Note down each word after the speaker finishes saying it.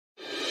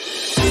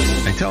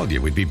told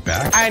you we'd be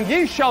back. And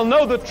ye shall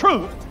know the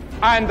truth,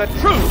 and the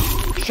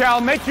truth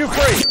shall make you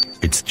free.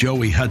 It's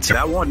Joey Hudson.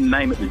 I wanted to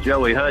name it the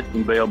Joey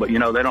Hudson bill, but, they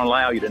don't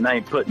allow you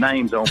to put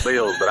names on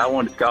bills. But I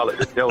wanted to call it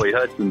the Joey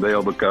Hudson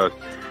bill because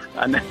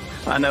I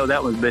know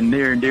that one's been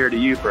near and dear to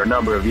you for a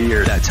number of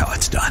years. That's how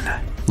it's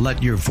done.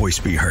 Let your voice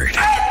be heard.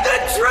 And the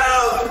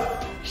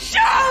truth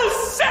shall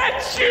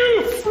set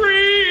you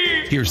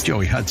free. Here's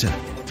Joey Hudson.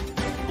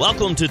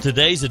 Welcome to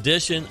today's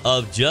edition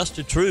of Just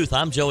the Truth.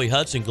 I'm Joey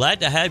Hudson. Glad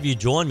to have you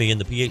join me in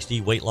the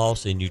PhD Weight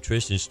Loss and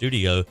Nutrition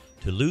Studio.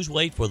 To lose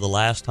weight for the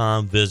last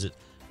time, visit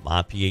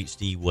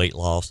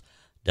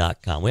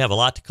myphdweightloss.com. We have a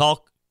lot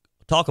to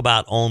talk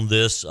about on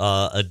this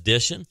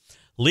edition.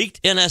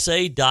 Leaked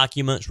NSA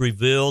documents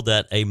reveal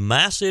that a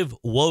massive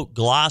woke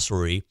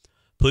glossary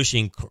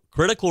pushing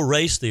critical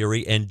race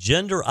theory and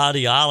gender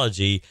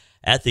ideology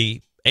at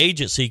the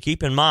agency,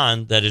 keep in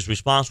mind, that is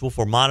responsible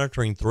for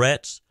monitoring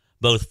threats,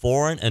 both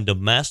foreign and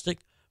domestic,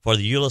 for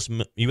the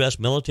U.S.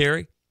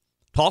 military.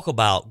 Talk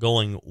about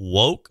going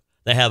woke.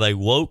 They have a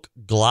woke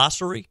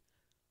glossary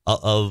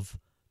of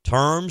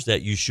terms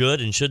that you should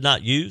and should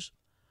not use.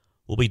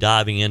 We'll be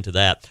diving into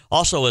that.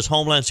 Also, as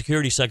Homeland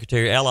Security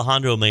Secretary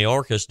Alejandro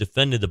Mayorkas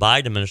defended the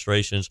Biden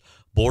administration's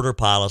border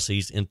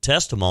policies in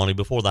testimony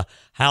before the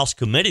House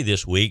committee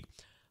this week,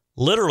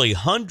 literally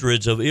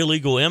hundreds of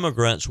illegal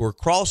immigrants were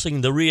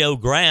crossing the Rio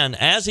Grande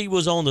as he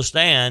was on the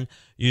stand,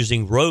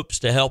 using ropes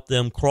to help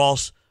them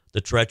cross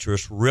the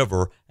treacherous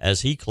river,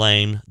 as he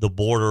claimed the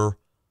border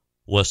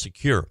was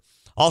secure.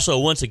 Also,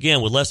 once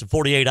again, with less than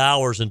 48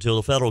 hours until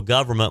the federal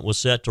government was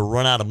set to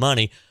run out of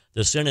money,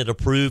 the Senate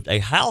approved a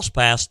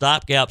House-passed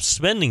stopgap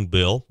spending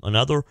bill,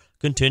 another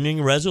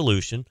continuing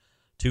resolution,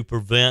 to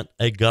prevent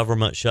a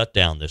government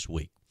shutdown this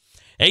week.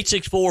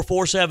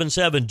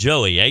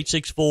 864-477-JOEY,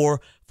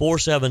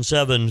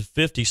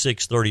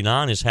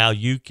 864-477-5639 is how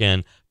you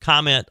can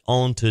comment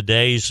on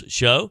today's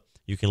show.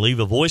 You can leave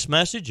a voice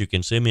message. You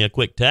can send me a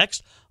quick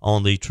text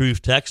on the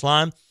Truth text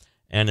line.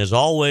 And as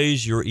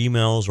always, your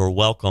emails are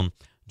welcome,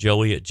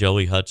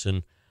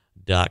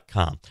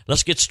 joey@joeyhudson.com.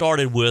 Let's get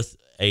started with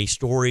a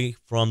story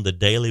from the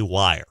Daily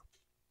Wire.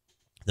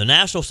 The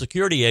National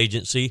Security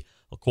Agency,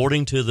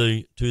 according to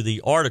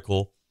the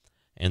article,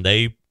 and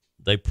they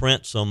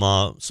print some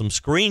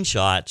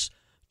screenshots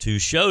to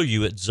show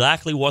you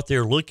exactly what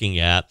they're looking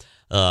at,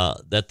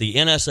 that the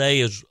NSA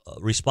is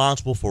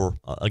responsible for,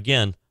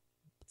 again,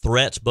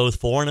 threats both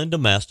foreign and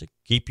domestic,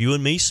 keep you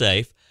and me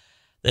safe,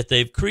 that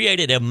they've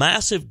created a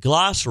massive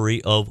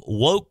glossary of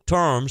woke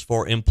terms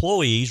for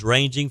employees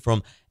ranging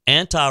from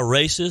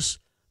anti-racist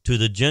to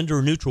the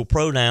gender-neutral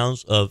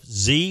pronouns of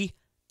Z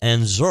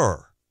and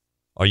Zer.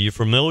 Are you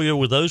familiar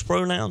with those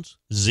pronouns,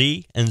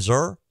 Z and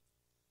Zer?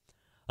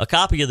 A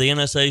copy of the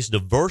NSA's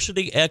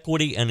Diversity,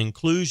 Equity, and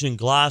Inclusion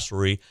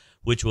Glossary,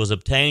 which was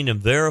obtained and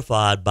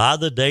verified by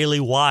the Daily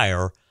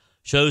Wire,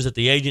 shows that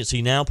the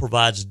agency now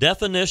provides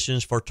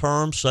definitions for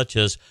terms such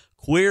as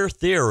queer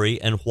theory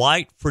and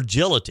white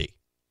fragility,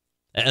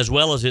 as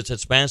well as its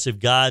expansive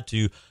guide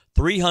to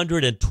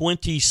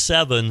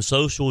 327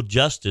 social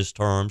justice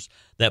terms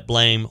that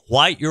blame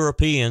white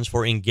Europeans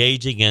for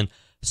engaging in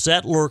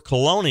settler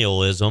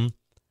colonialism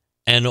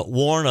and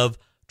warn of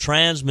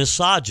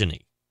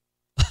transmisogyny.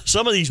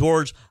 Some of these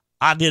words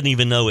I didn't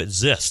even know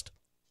exist.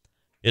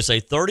 It's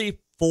a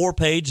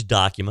 34-page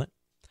document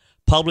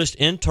published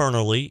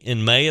internally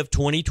in May of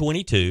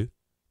 2022,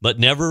 but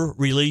never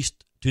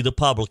released to the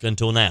public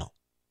until now,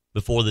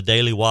 before the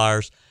Daily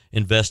Wire's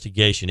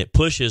investigation. It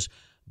pushes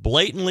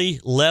blatantly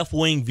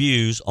left-wing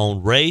views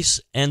on race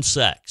and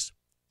sex.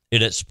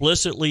 It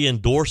explicitly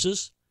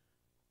endorses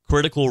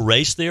critical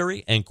race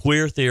theory and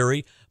queer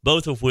theory,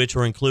 both of which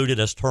are included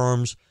as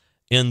terms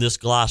in this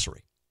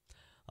glossary.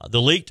 The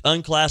leaked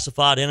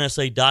unclassified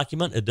NSA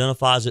document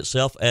identifies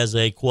itself as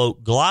a,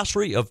 quote,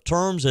 glossary of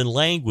terms and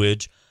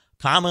language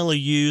commonly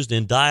used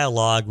in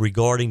dialogue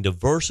regarding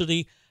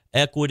diversity,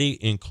 equity,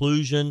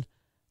 inclusion,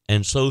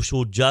 and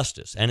social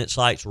justice. And it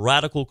cites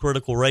radical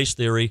critical race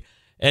theory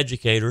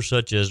educators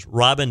such as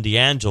Robin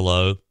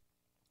DiAngelo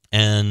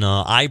and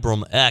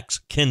Ibram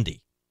X.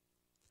 Kendi.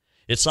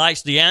 It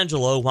cites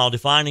DiAngelo while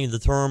defining the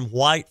term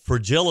white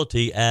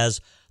fragility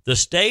as the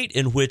state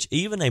in which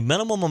even a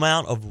minimum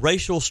amount of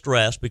racial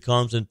stress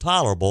becomes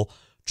intolerable,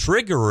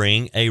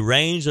 triggering a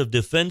range of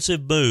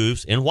defensive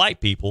moves in white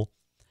people.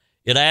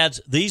 It adds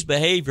these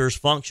behaviors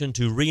function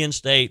to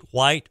reinstate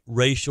white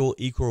racial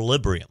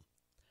equilibrium.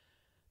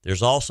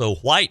 There's also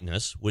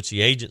whiteness, which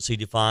the agency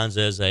defines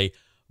as a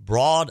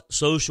broad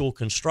social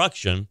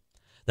construction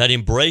that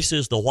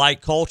embraces the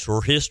white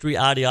culture, history,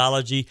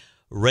 ideology,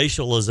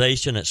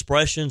 racialization,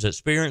 expressions,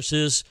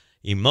 experiences,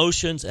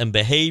 emotions, and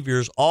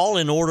behaviors, all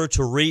in order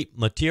to reap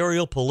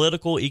material,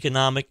 political,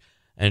 economic,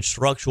 and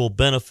structural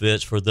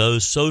benefits for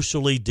those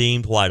socially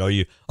deemed white. Are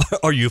you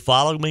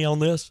following me on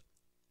this?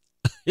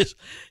 This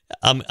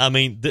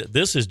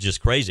is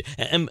just crazy.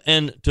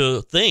 And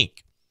to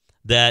think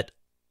that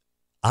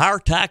our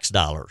tax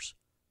dollars,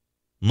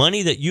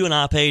 money that you and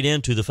I paid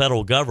into the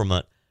federal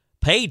government,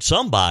 paid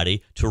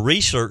somebody to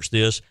research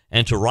this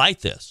and to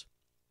write this.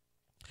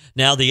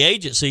 Now, the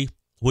agency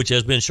which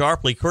has been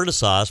sharply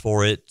criticized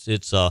for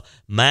its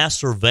mass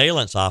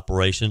surveillance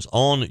operations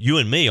on you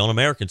and me, on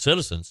American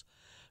citizens,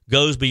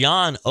 goes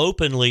beyond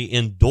openly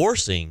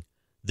endorsing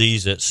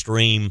these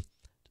extreme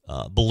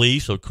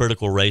beliefs of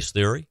critical race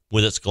theory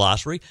with its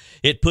glossary.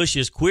 It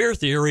pushes queer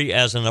theory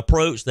as an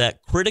approach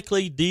that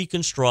critically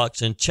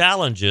deconstructs and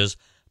challenges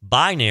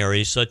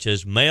binaries such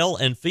as male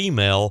and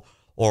female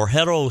or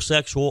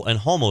heterosexual and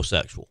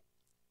homosexual.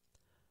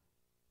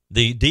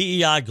 The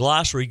DEI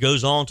glossary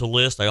goes on to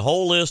list a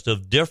whole list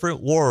of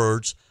different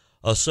words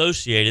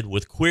associated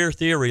with queer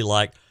theory,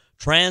 like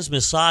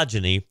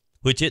transmisogyny,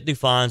 which it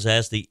defines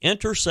as the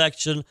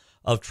intersection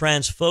of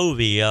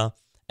transphobia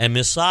and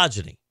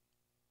misogyny.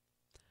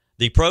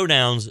 The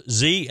pronouns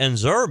ze and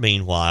zer,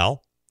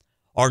 meanwhile,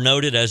 are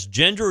noted as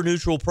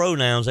gender-neutral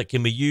pronouns that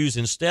can be used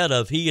instead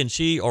of he and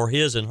she or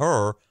his and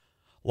her,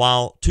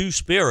 while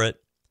two-spirit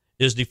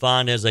is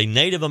defined as a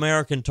Native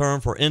American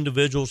term for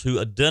individuals who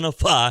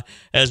identify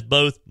as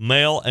both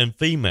male and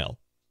female.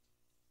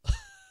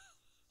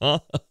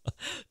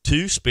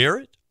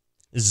 Two-spirit?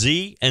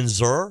 Z and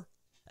zer?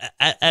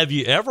 Have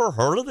you ever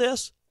heard of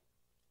this?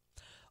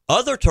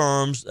 Other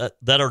terms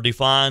that are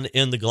defined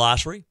in the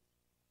glossary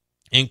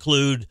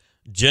include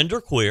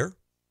genderqueer,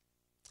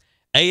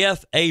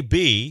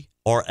 AFAB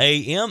or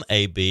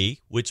AMAB,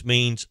 which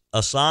means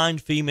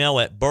assigned female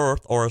at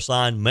birth or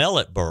assigned male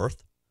at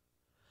birth,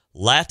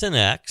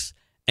 Latinx,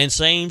 and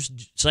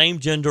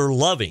same-gender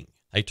loving,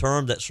 a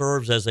term that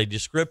serves as a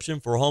description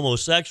for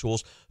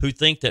homosexuals who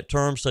think that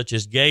terms such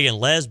as gay and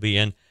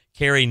lesbian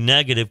carry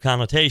negative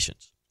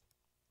connotations.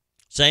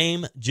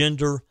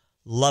 Same-gender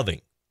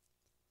loving.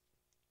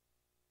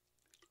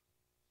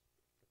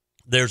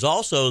 There's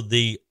also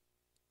the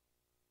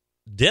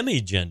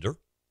demigender,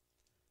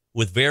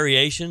 with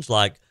variations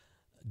like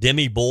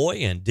demi-boy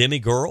and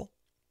demi-girl.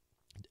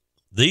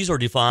 These are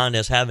defined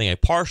as having a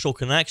partial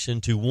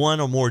connection to one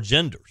or more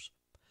genders.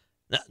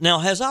 Now,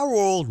 has our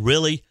world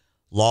really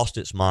lost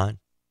its mind?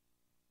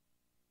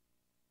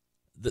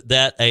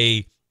 That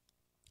a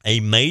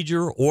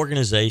major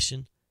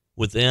organization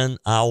within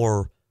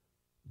our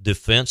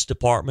Defense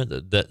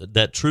Department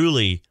that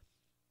truly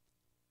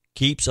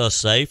keeps us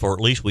safe, or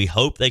at least we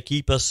hope they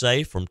keep us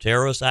safe from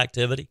terrorist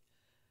activity,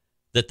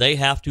 that they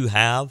have to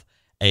have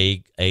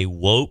a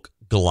woke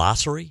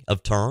glossary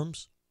of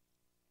terms?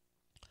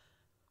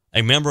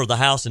 A member of the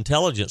House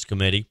Intelligence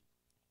Committee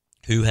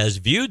who has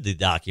viewed the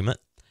document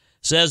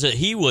says that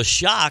he was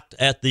shocked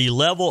at the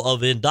level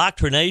of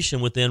indoctrination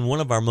within one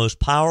of our most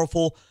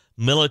powerful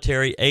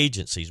military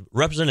agencies.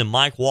 Representative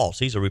Mike Waltz,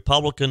 he's a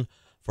Republican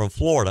from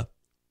Florida.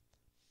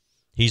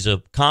 He's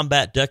a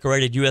combat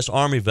decorated U.S.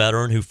 Army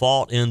veteran who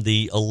fought in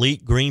the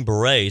elite Green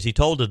Berets. He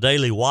told the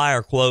Daily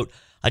Wire, quote,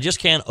 "I just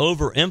can't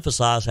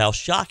overemphasize how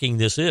shocking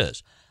this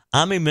is.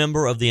 I'm a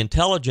member of the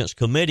Intelligence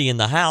Committee in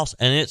the House,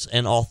 and it's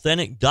an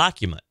authentic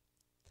document."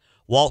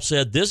 Walt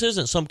said this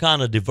isn't some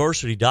kind of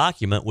diversity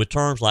document with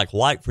terms like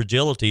white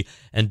fragility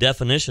and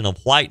definition of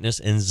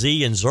whiteness and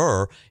Z and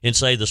Zer in,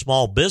 say, the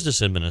Small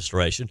Business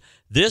Administration.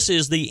 This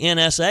is the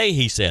NSA,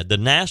 he said, the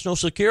National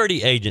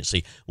Security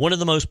Agency, one of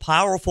the most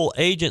powerful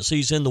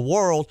agencies in the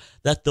world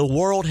that the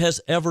world has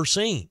ever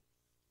seen.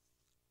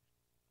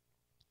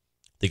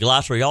 The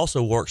glossary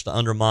also works to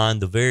undermine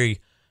the very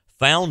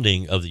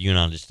founding of the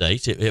United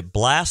States. It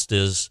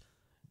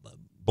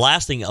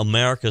blasting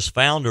America's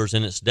founders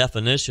in its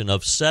definition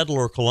of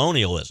settler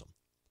colonialism.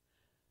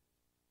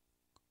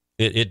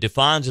 It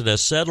defines it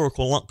as settler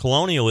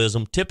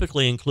colonialism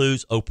typically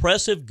includes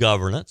oppressive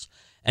governance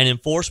and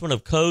enforcement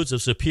of codes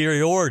of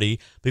superiority.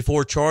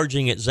 Before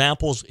charging,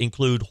 examples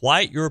include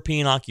white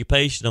European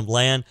occupation of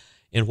land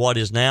in what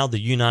is now the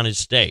United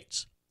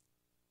States.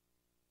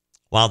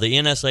 While the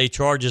NSA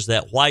charges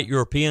that white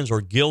Europeans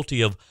are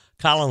guilty of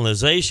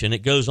colonization,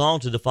 it goes on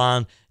to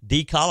define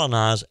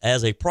decolonize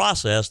as a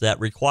process that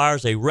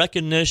requires a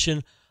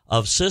recognition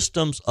of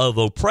systems of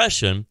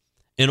oppression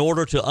in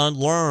order to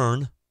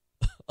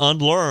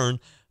unlearn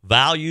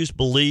values,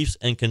 beliefs,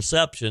 and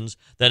conceptions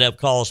that have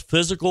caused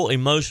physical,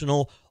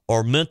 emotional,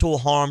 or mental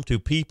harm to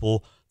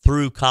people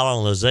through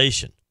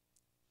colonization.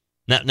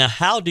 Now,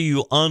 how do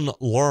you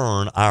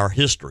unlearn our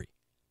history?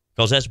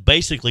 Because that's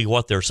basically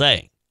what they're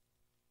saying.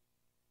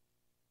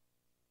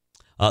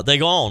 They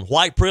go on.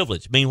 White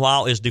privilege,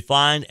 meanwhile, is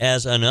defined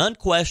as an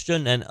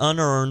unquestioned and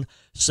unearned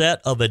set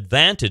of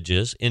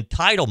advantages,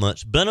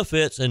 entitlements,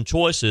 benefits, and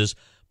choices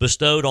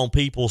bestowed on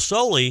people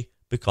solely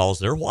because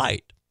they're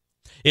white.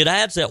 It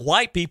adds that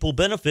white people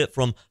benefit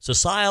from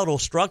societal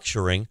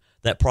structuring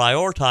that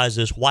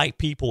prioritizes white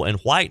people and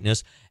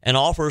whiteness and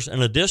offers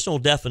an additional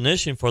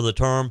definition for the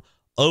term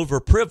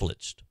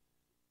overprivileged.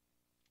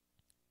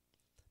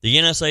 The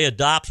NSA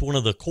adopts one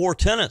of the core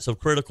tenets of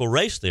critical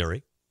race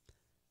theory.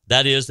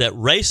 That is, that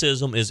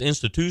racism is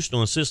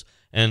institutional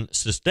and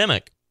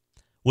systemic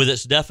with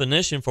its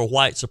definition for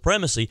white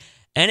supremacy,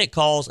 and it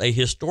calls a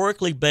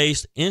historically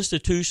based,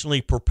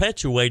 institutionally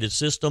perpetuated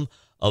system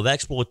of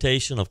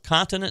exploitation of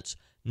continents,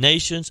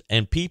 nations,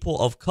 and people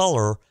of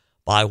color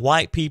by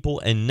white people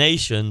and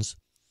nations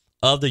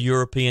of the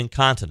European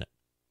continent.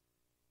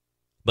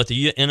 But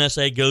the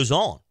NSA goes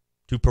on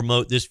to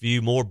promote this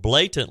view more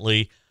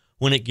blatantly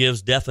when it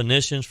gives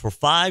definitions for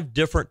 5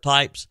 different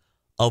types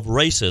of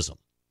racism.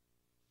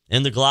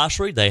 In the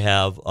glossary, they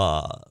have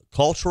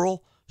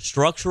cultural,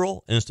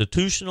 structural,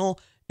 institutional,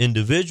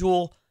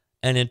 individual,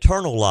 and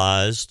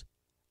internalized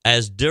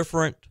as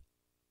different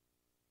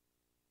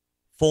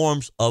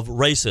forms of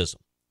racism.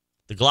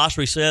 The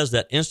glossary says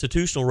that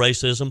institutional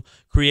racism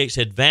creates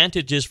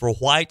advantages for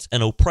whites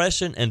and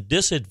oppression and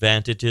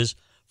disadvantages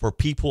for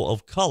people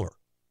of color.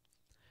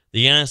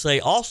 The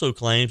NSA also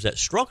claims that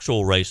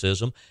structural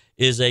racism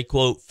is a,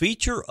 quote,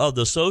 feature of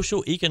the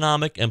social,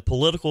 economic, and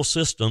political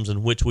systems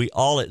in which we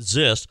all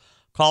exist,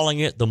 calling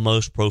it the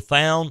most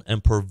profound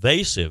and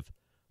pervasive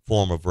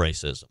form of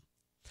racism.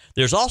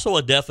 There's also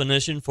a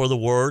definition for the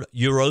word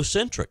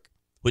Eurocentric,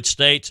 which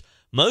states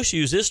most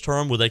use this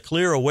term with a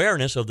clear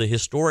awareness of the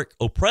historic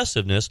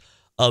oppressiveness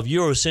of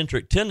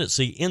Eurocentric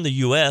tendency in the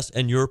U.S.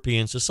 and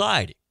European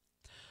society.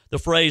 The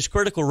phrase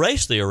critical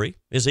race theory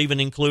is even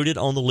included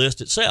on the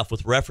list itself,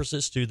 with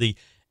references to the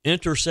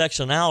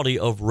intersectionality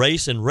of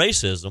race and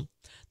racism,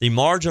 the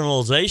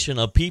marginalization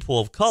of people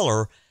of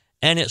color,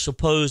 and its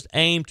supposed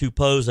aim to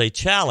pose a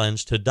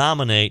challenge to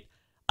dominate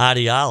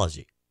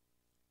ideology.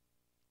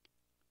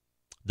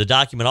 The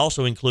document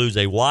also includes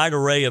a wide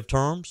array of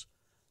terms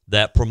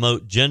that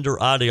promote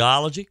gender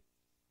ideology,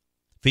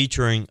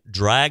 featuring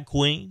drag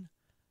queen,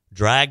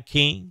 drag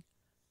king,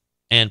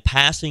 and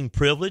passing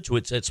privilege,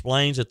 which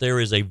explains that there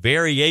is a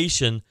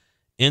variation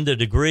in the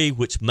degree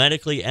which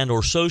medically and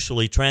or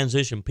socially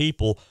transition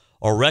people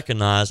are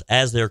recognized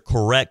as their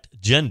correct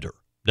gender.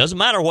 Doesn't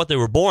matter what they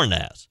were born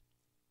as.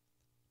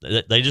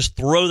 They just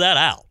throw that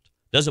out.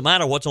 Doesn't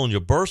matter what's on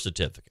your birth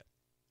certificate.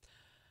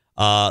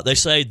 They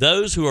say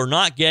those who are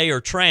not gay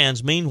or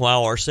trans,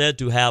 meanwhile, are said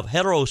to have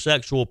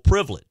heterosexual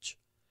privilege.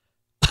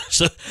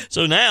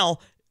 So now,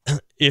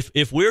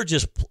 if we're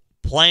just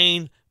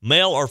plain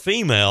male or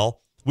female,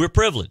 we're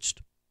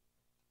privileged.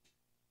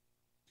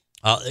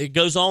 It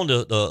goes on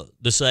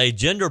to say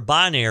gender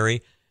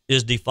binary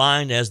is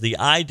defined as the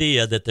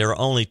idea that there are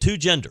only 2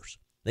 genders.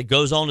 It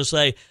goes on to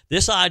say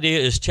this idea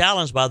is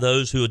challenged by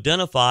those who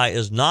identify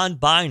as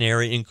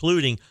non-binary,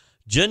 including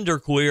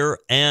genderqueer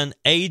and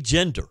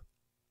agender.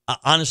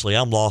 Honestly,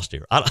 I'm lost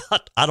here.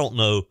 I don't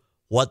know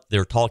what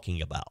they're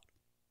talking about.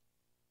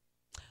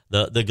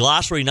 The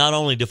glossary not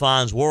only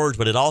defines words,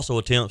 but it also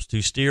attempts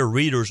to steer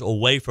readers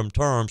away from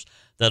terms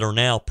that are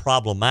now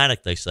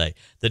problematic, they say.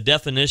 The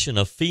definition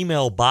of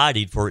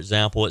female-bodied, for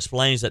example,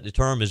 explains that the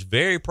term is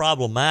very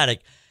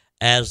problematic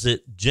as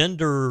it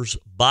genders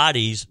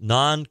bodies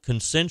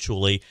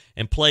non-consensually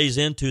and plays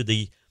into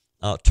the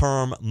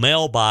term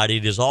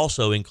male-bodied is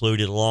also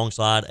included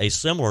alongside a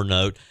similar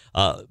note.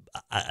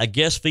 I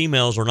guess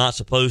females are not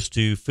supposed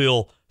to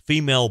feel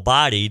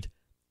female-bodied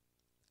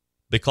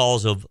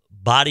because of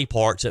body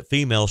parts that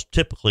females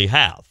typically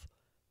have.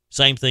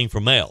 Same thing for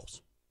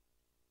males.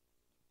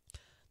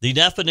 The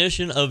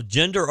definition of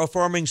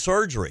gender-affirming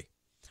surgery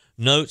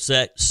notes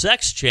that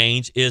sex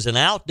change is an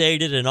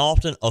outdated and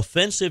often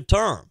offensive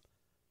term.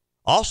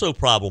 Also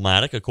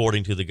problematic,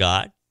 according to the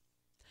guide,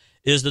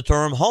 is the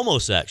term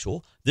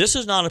homosexual. This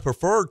is not a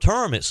preferred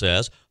term, it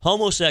says.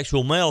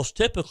 Homosexual males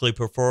typically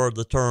prefer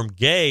the term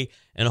gay,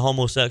 and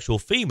homosexual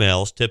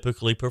females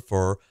typically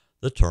prefer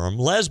the term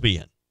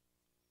lesbian.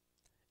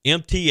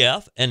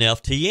 MTF and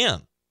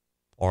FTM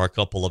are a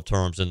couple of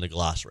terms in the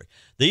glossary.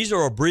 These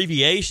are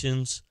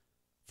abbreviations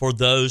for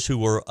those who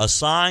were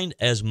assigned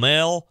as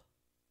male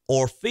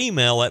or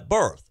female at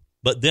birth,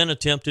 but then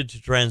attempted to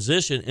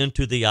transition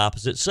into the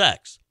opposite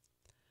sex.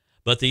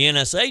 But the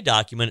NSA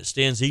document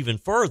extends even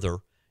further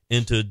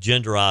into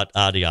gender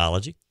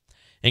ideology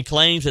and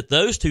claims that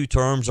those 2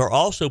 terms are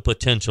also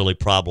potentially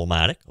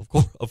problematic.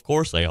 Of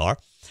course they are.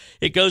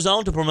 It goes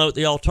on to promote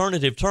the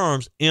alternative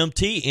terms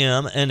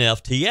MTM and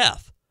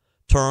FTF.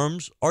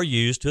 Terms are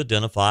used to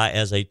identify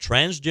as a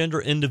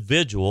transgender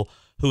individual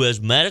who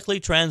has medically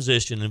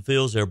transitioned and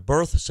feels their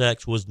birth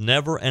sex was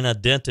never an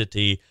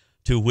identity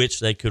to which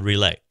they could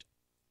relate.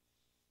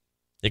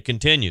 It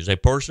continues, a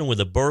person with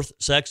a birth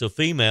sex of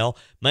female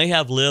may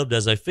have lived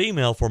as a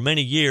female for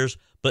many years,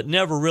 but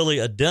never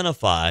really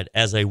identified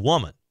as a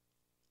woman.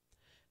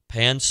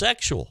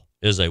 Pansexual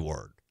is a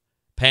word.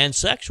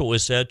 Pansexual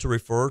is said to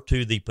refer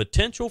to the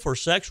potential for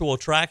sexual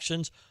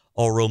attractions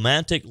or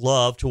romantic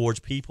love towards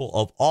people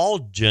of all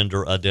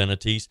gender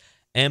identities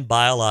and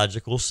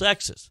biological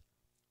sexes.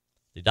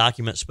 The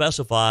document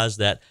specifies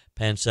that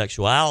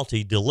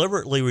pansexuality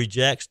deliberately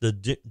rejects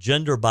the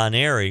gender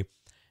binary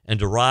and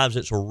derives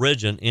its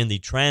origin in the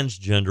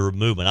transgender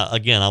movement.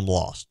 Again, I'm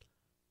lost.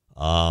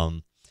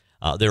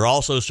 There are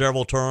also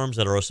several terms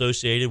that are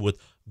associated with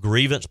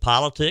grievance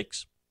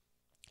politics,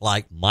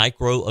 like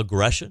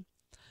microaggression,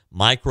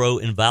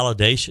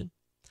 micro-invalidation,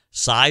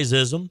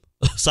 sizeism,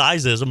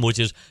 which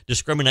is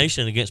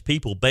discrimination against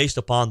people based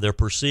upon their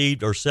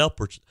perceived or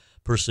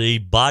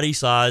self-perceived body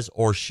size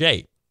or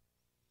shape.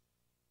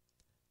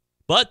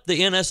 But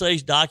the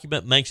NSA's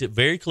document makes it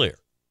very clear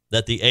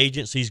that the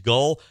agency's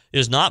goal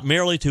is not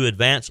merely to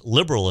advance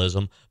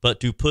liberalism, but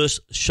to push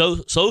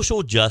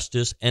social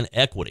justice and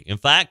equity. In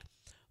fact,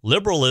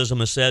 liberalism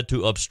is said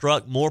to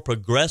obstruct more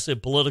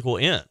progressive political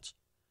ends.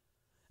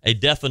 A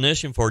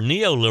definition for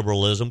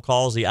neoliberalism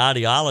calls the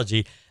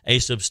ideology a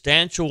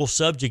substantial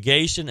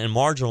subjugation and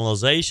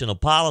marginalization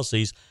of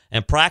policies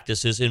and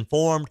practices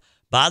informed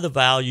by the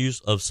values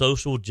of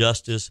social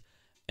justice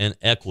and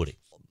equity.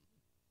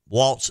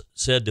 Waltz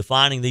said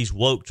defining these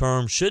woke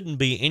terms shouldn't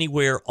be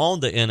anywhere on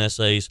the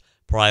NSA's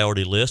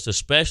priority list,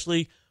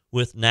 especially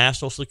with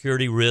national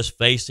security risks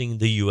facing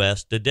the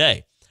U.S.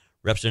 today.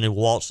 Representative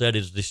Waltz said it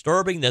is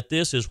disturbing that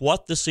this is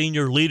what the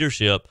senior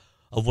leadership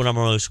of one of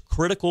our most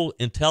critical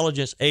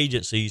intelligence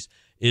agencies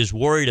is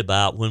worried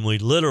about when we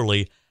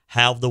literally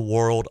have the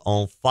world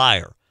on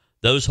fire.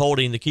 Those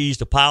holding the keys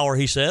to power,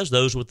 he says,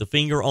 those with the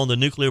finger on the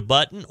nuclear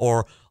button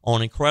or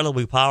on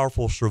incredibly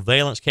powerful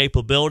surveillance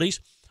capabilities,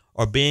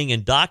 are being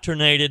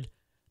indoctrinated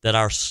that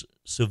our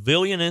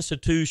civilian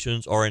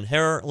institutions are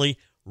inherently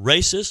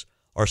racist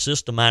or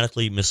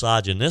systematically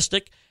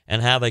misogynistic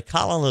and have a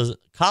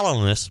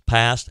colonist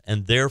past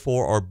and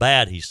therefore are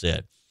bad, he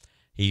said.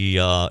 He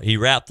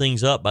wrapped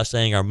things up by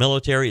saying our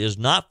military is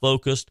not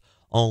focused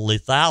on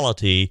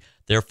lethality.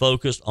 They're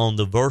focused on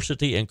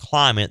diversity and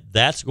climate.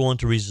 That's going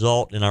to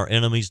result in our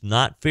enemies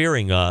not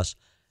fearing us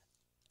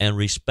and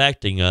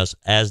respecting us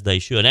as they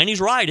should. And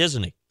he's right,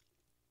 isn't he?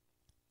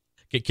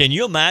 Can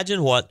you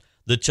imagine what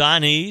the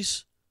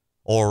Chinese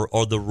or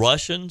the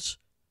Russians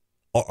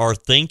are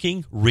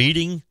thinking,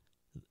 reading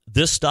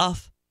this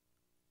stuff?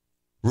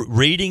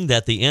 Reading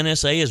that the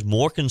NSA is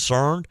more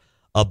concerned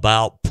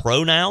about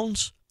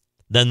pronouns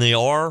than they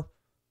are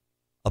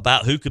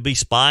about who could be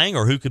spying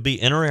or who could be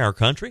entering our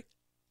country?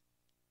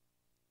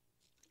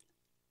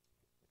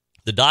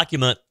 The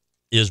document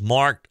is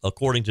marked,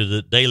 according to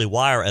the Daily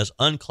Wire, as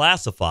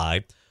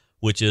unclassified,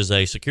 which is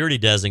a security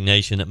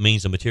designation that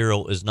means the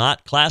material is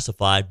not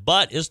classified,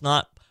 but it's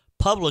not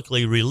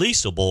publicly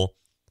releasable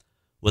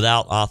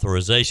without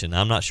authorization.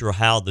 I'm not sure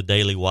how the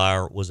Daily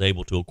Wire was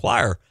able to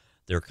acquire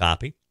their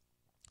copy.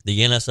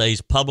 The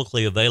NSA's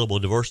publicly available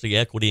diversity,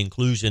 equity,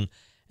 inclusion,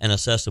 and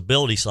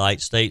accessibility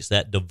site states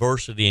that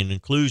diversity and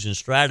inclusion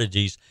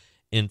strategies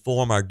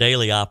inform our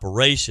daily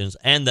operations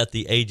and that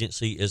the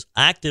agency is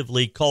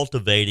actively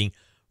cultivating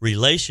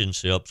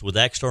relationships with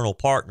external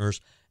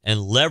partners and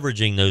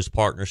leveraging those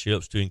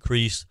partnerships to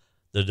increase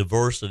the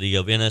diversity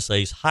of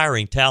NSA's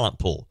hiring talent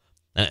pool.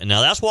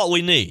 Now, that's what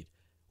we need.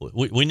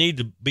 We need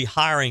to be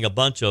hiring a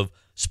bunch of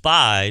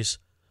spies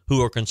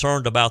who are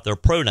concerned about their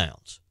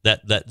pronouns,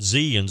 that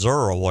Z and Zer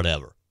or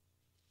whatever.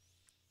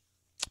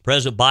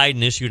 President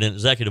Biden issued an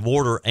executive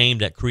order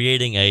aimed at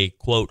creating a,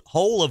 quote,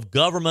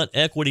 whole-of-government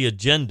equity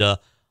agenda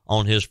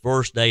on his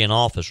first day in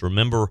office.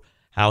 Remember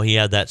how he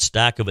had that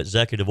stack of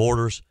executive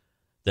orders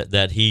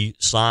that he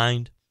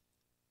signed?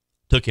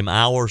 Took him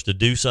hours to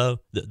do so.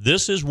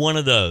 This is one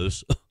of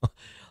those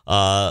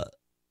that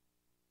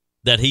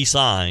he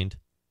signed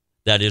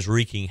that is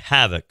wreaking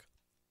havoc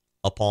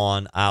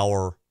upon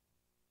our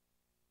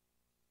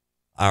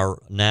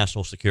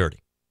national security.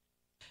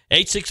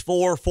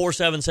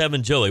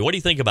 864-477-JOEY. What do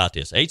you think about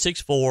this?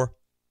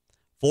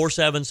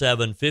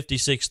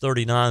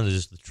 864-477-5639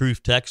 is the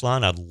Truth text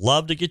line. I'd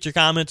love to get your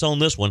comments on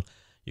this one.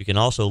 You can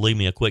also leave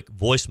me a quick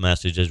voice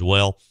message as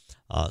well.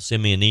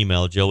 Send me an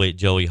email,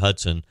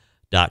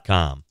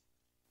 joey@joeyhudson.com.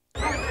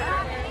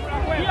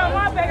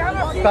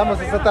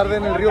 Estamos esta tarde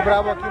en el Río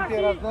Bravo, aquí en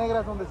Piedras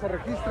Negras, donde se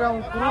registra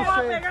un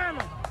cruce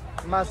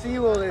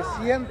masivo de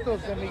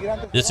cientos de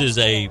migrantes. This is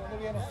a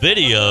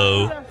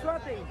video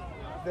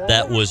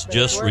that was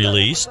just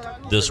released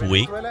this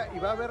week.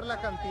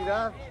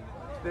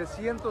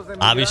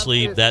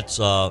 Obviously,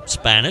 that's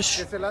Spanish.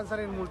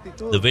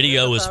 The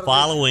video is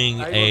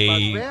following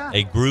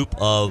a group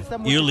of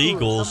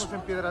illegals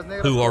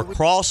who are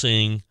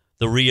crossing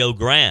the Rio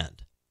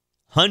Grande.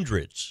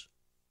 Hundreds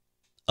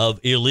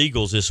of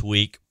illegals this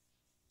week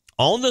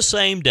on the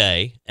same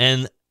day,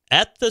 and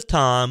at the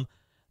time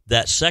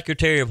that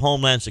Secretary of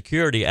Homeland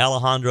Security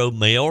Alejandro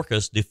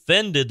Mayorkas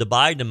defended the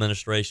Biden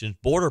administration's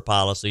border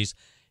policies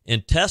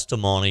in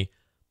testimony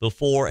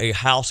before a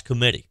House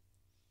committee.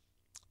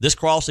 This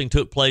crossing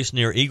took place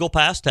near Eagle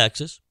Pass,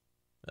 Texas,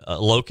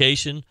 a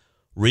location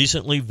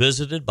recently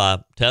visited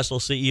by Tesla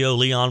CEO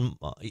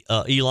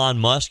Elon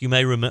Musk. You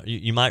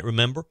might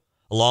remember,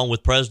 along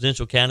with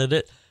presidential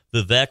candidate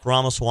Vivek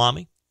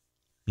Ramaswamy.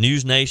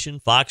 News Nation,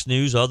 Fox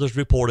News, others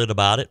reported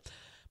about it.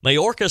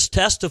 Mayorkas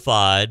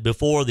testified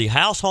before the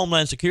House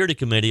Homeland Security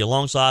Committee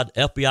alongside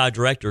FBI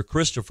Director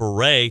Christopher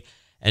Wray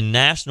and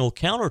National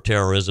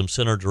Counterterrorism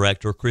Center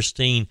Director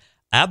Christine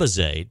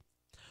Abizaid,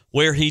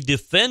 where he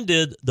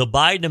defended the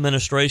Biden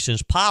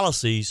administration's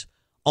policies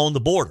on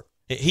the border.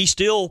 He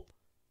still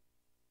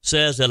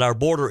says that our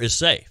border is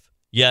safe,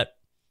 yet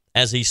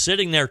as he's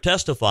sitting there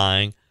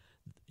testifying,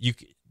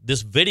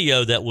 this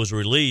video that was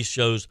released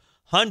shows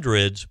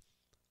hundreds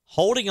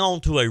holding on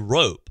to a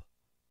rope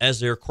as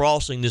they're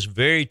crossing this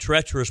very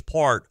treacherous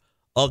part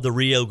of the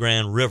Rio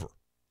Grande River.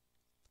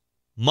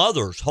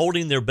 mothers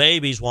holding their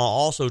babies while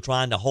also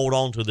trying to hold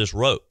on to this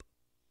rope.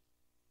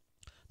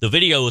 The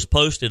video was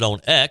posted on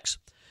X.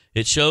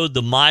 It showed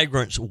the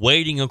migrants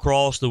wading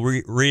across the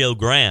Rio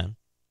Grande.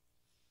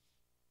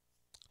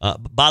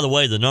 By the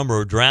way, the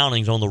number of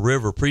drownings on the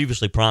river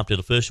previously prompted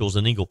officials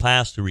in Eagle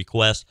Pass to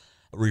request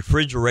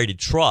refrigerated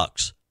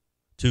trucks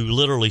to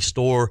literally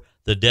store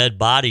the dead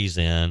bodies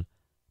in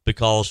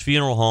because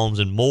funeral homes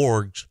and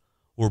morgues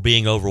were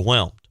being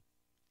overwhelmed.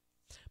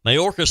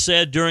 Mayorkas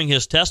said during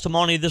his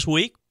testimony this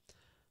week,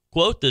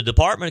 quote, the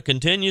department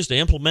continues to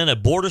implement a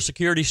border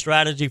security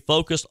strategy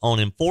focused on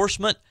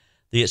enforcement,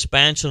 the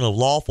expansion of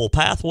lawful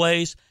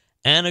pathways,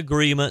 and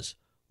agreements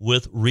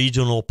with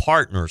regional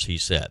partners, he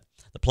said.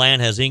 The plan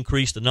has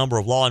increased the number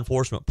of law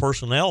enforcement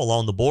personnel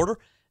along the border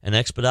and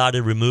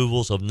expedited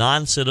removals of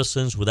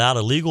non-citizens without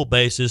a legal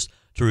basis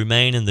to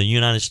remain in the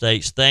United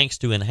States thanks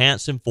to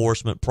enhanced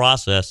enforcement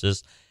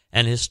processes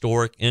and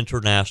historic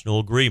international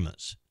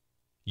agreements.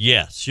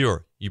 Yes,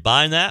 sure. You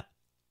buying that?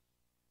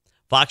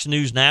 Fox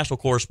News national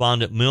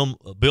correspondent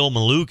Bill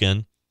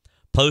Malugan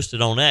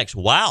posted on X,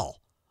 wow,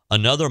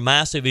 another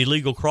massive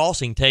illegal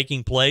crossing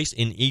taking place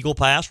in Eagle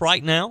Pass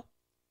right now?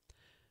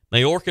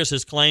 Mayorkas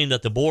has claimed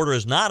that the border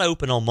is not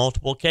open on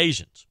multiple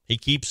occasions. He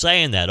keeps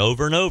saying that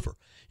over and over,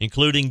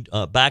 including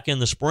back in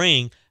the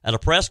spring at a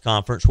press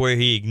conference where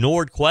he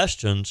ignored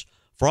questions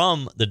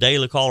from the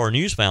Daily Caller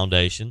News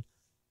Foundation,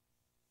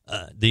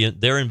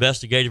 their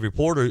investigative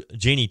reporter,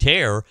 Jeannie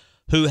Terr,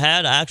 who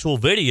had actual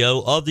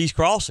video of these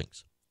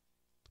crossings.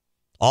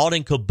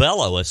 Alden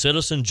Cabello, a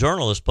citizen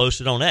journalist,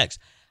 posted on X,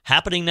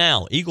 happening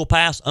now, Eagle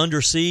Pass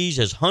under siege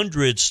as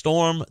hundreds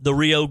storm the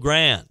Rio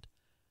Grande.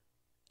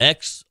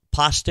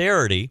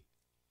 Posterity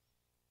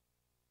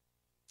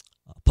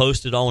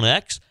posted on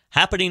X,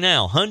 happening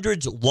now,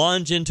 hundreds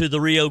lunge into the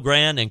Rio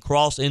Grande and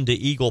cross into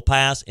Eagle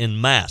Pass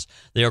en masse.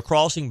 They are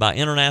crossing by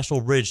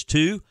International Bridge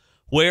 2,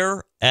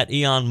 where at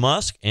Elon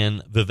Musk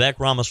and Vivek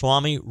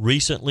Ramaswamy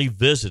recently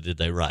visited,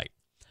 they write.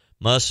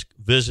 Musk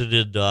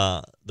visited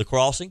the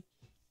crossing,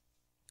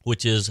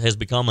 which has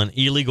become an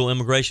illegal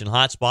immigration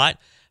hotspot.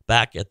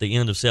 Back at the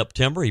end of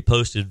September, he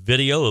posted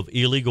video of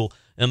illegal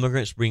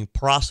immigrants being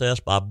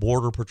processed by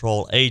Border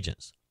Patrol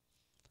agents.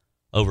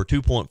 Over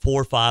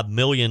 2.45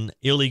 million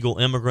illegal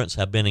immigrants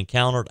have been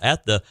encountered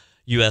at the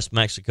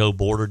U.S.-Mexico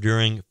border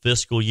during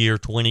fiscal year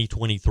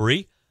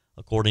 2023,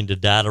 according to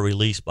data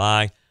released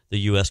by the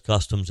U.S.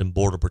 Customs and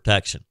Border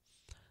Protection.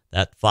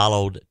 That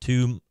followed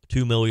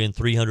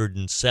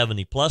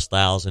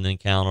 2,370,000+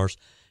 encounters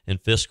in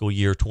fiscal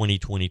year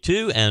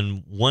 2022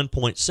 and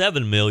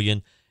 1.7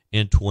 million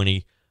in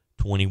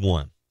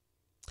 2021.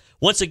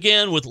 Once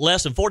again, with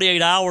less than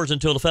 48 hours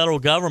until the federal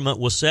government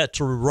was set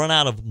to run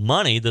out of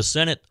money, the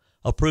Senate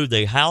approved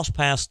a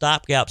House-passed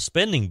stopgap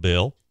spending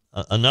bill,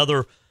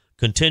 another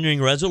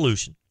continuing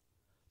resolution,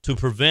 to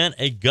prevent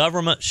a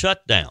government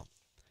shutdown.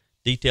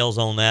 Details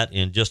on that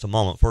in just a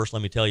moment. First,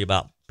 let me tell you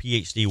about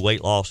PhD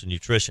weight loss and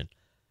nutrition.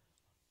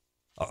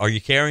 Are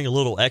you carrying a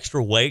little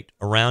extra weight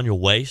around your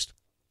waist?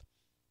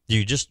 Do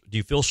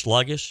you feel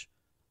sluggish?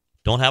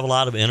 Don't have a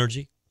lot of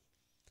energy?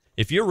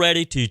 If you're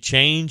ready to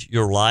change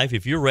your life,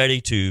 if you're ready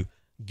to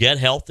get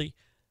healthy,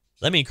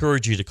 let me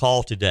encourage you to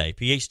call today,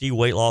 PhD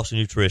Weight Loss and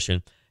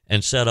Nutrition,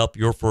 and set up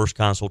your first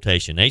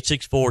consultation.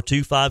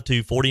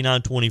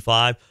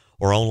 864-252-4925,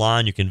 or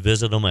online. You can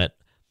visit them at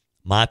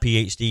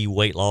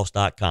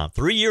myphdweightloss.com.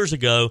 3 years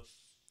ago,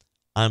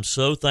 I'm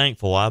so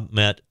thankful I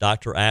met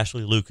Dr.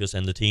 Ashley Lucas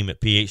and the team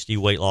at PhD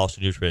Weight Loss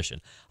and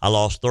Nutrition. I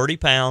lost 30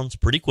 pounds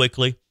pretty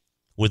quickly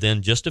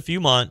within just a few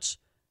months.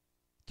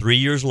 3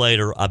 years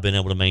later, I've been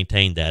able to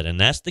maintain that, and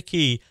that's the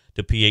key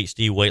to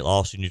PhD Weight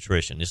Loss and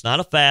Nutrition. It's not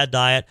a fad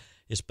diet.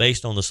 It's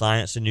based on the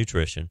science of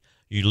nutrition.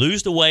 You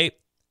lose the weight,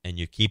 and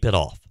you keep it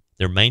off.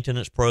 Their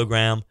maintenance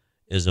program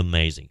is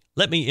amazing.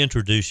 Let me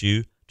introduce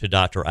you to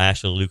Dr.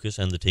 Ashley Lucas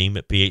and the team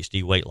at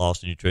PhD Weight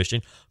Loss and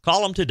Nutrition.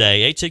 Call them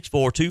today,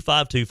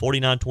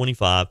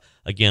 864-252-4925.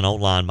 Again,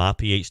 online,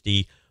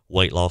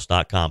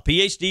 myphdweightloss.com.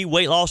 PhD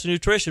Weight Loss and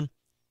Nutrition,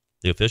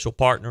 the official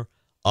partner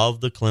of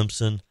the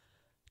Clemson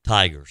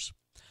Tigers.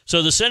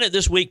 So the Senate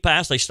this week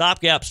passed a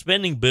stopgap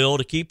spending bill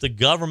to keep the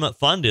government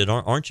funded.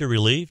 Aren't you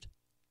relieved?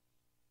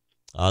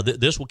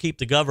 This will keep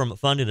the government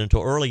funded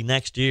until early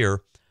next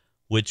year,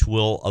 which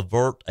will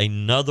avert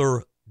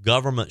another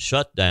government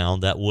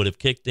shutdown that would have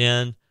kicked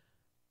in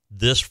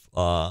this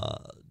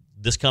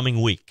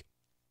coming week.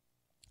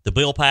 The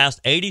bill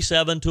passed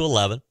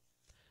 87-11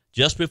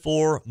 just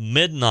before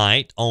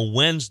midnight on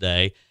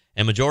Wednesday,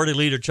 and Majority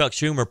Leader Chuck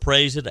Schumer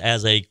praised it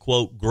as a,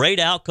 quote, great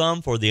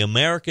outcome for the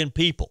American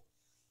people.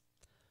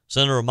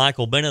 Senator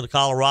Michael Bennet of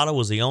Colorado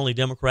was the only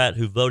Democrat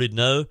who voted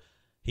no.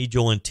 He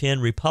joined 10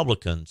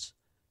 Republicans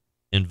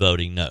in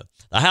voting no.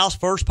 The House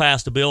first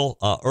passed the bill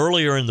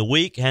earlier in the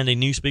week, handing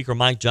new Speaker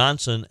Mike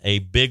Johnson a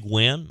big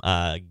win.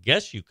 I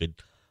guess you could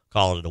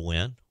call it a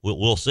win.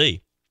 We'll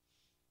see.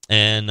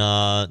 And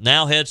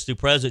now heads to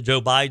President Joe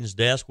Biden's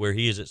desk, where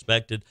he is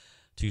expected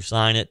to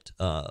sign it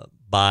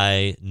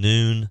by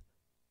noon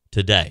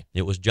today.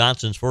 It was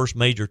Johnson's first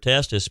major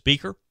test as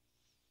Speaker.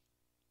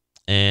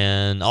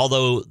 And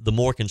although the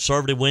more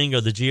conservative wing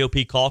of the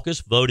GOP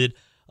caucus voted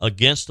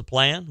against the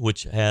plan,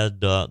 which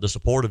had the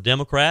support of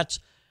Democrats,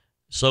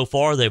 so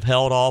far they've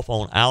held off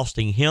on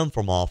ousting him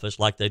from office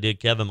like they did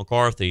Kevin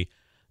McCarthy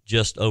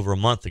just over a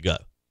month ago.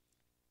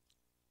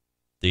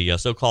 The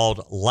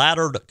so-called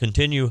laddered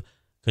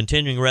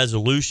continuing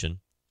resolution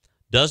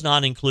does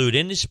not include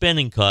any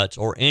spending cuts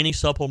or any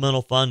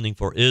supplemental funding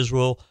for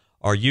Israel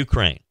or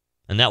Ukraine.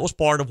 And that was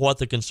part of what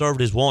the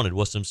conservatives wanted,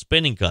 was some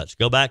spending cuts.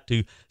 Go back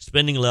to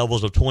spending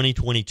levels of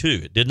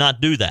 2022. It did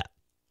not do that.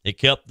 It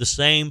kept the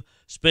same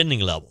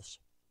spending levels.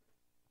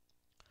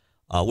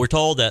 We're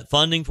told that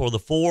funding for the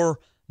 4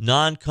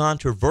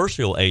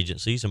 non-controversial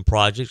agencies and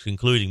projects,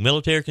 including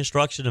military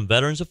construction and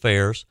Veterans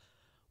Affairs,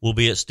 will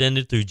be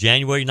extended through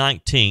January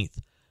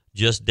 19th,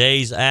 just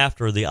days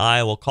after the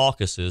Iowa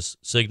caucuses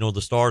signaled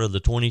the start of the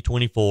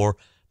 2024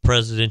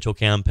 presidential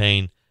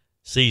campaign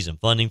season.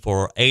 Funding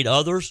for 8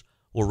 others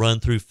will run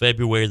through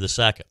February the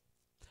 2nd.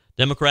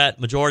 Democrat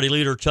Majority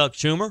Leader Chuck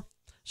Schumer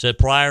said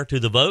prior to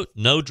the vote,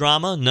 no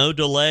drama, no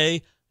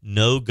delay,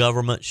 no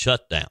government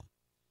shutdown.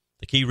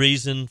 The key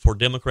reason for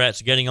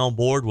Democrats getting on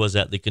board was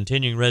that the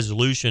continuing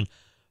resolution,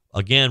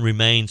 again,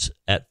 remains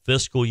at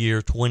fiscal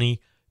year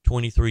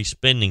 2023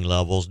 spending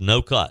levels,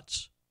 no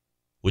cuts,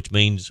 which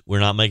means we're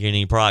not making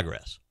any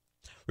progress.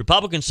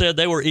 Republicans said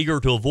they were eager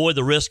to avoid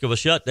the risk of a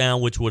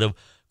shutdown, which would have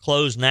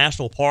closed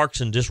national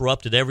parks and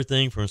disrupted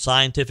everything from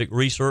scientific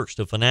research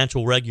to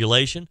financial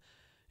regulation.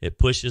 It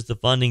pushes the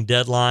funding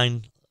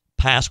deadline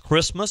past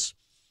Christmas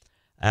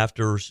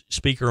after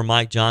Speaker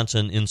Mike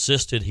Johnson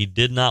insisted he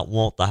did not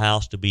want the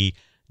House to be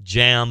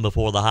jammed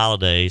before the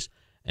holidays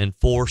and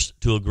forced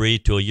to agree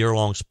to a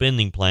year-long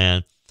spending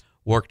plan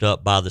worked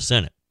up by the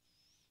Senate.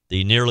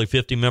 The nearly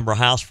 50-member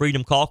House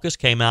Freedom Caucus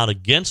came out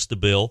against the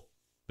bill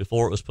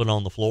before it was put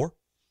on the floor,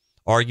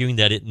 arguing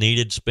that it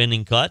needed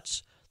spending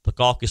cuts. The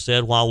caucus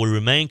said, while we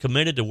remain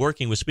committed to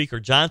working with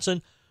Speaker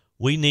Johnson,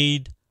 we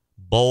need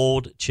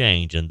bold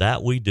change, and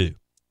that we do.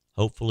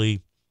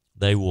 Hopefully,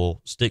 they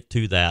will stick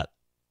to that.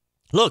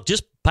 Look,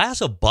 just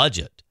pass a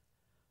budget.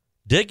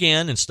 Dig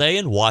in and stay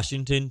in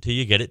Washington till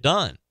you get it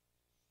done.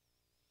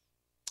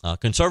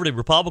 Conservative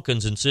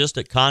Republicans insist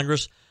that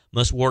Congress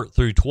must work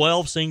through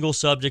 12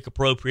 single-subject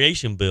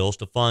appropriation bills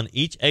to fund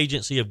each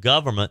agency of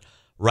government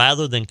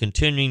rather than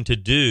continuing to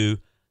do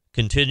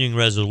continuing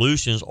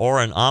resolutions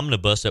or an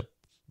omnibus that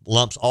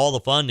lumps all the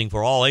funding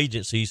for all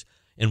agencies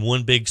in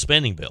one big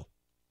spending bill.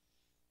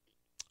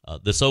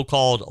 The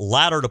so-called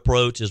laddered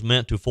approach is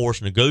meant to force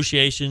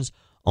negotiations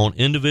on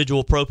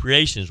individual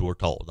appropriations, we're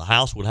told. The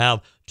House would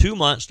have 2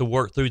 months to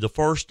work through the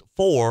first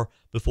 4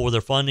 before their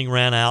funding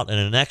ran out, and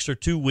an extra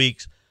 2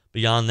 weeks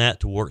beyond that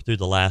to work through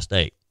the last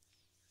 8.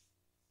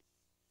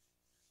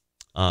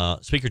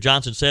 Speaker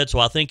Johnson said, so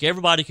I think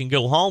everybody can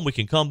go home. We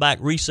can come back,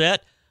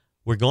 reset.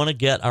 We're going to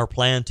get our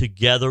plan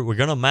together. We're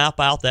going to map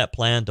out that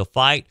plan to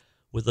fight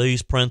with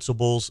those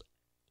principles,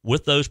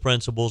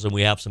 and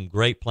we have some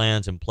great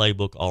plans and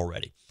playbook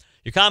already.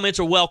 Your comments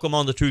are welcome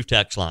on the Truth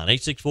Text line,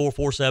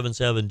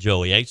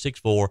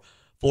 864-477-JOEY,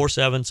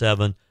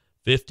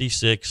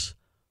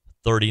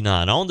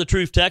 864-477-5639. On the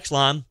Truth Text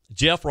line,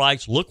 Jeff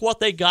writes, look what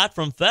they got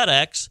from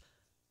FedEx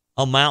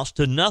amounts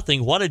to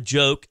nothing. What a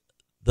joke.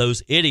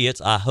 Those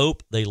idiots, I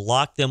hope they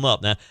lock them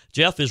up. Now,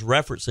 Jeff is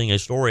referencing a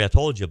story I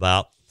told you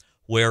about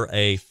where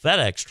a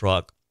FedEx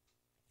truck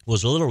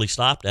was literally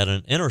stopped at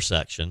an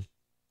intersection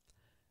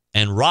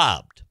and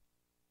robbed.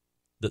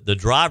 The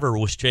driver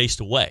was chased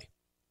away.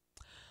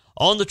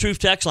 On the Truth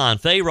Text line,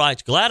 Faye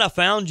writes, glad I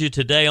found you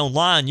today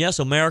online. Yes,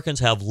 Americans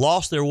have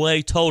lost their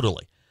way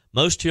totally.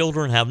 Most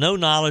children have no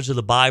knowledge of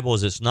the Bible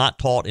as it's not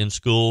taught in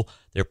school.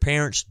 Their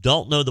parents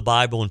don't know the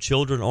Bible and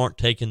children aren't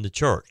taken to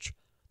church.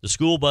 The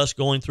school bus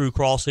going through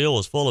Cross Hill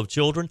is full of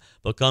children,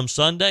 but come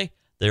Sunday,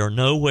 they are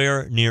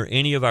nowhere near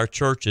any of our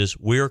churches.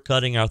 We're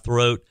cutting our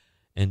throat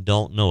and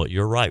don't know it.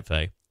 You're right,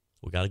 Faye.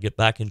 We got to get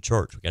back in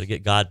church. We got to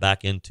get God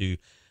back into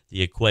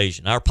the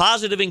equation. Our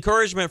positive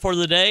encouragement for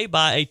the day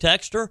by a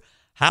texter: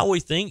 how we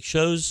think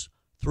shows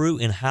through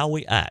in how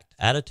we act.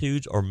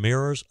 Attitudes are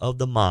mirrors of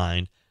the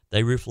mind.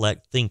 They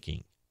reflect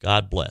thinking.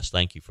 God bless.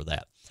 Thank you for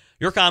that.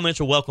 Your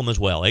comments are welcome as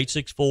well.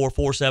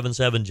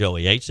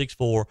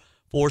 864-477-JOEY,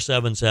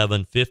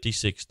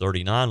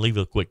 864-477-5639. Leave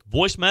a quick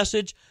voice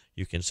message.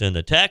 You can send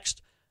a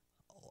text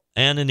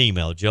and an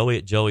email,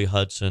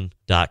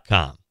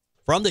 joey@joeyhudson.com.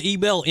 From the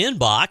email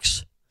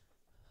inbox,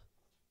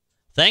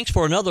 thanks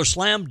for another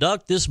slam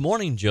dunk this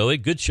morning, Joey.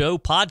 Good show,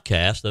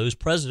 podcast. Those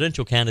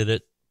presidential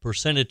candidate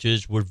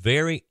percentages were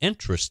very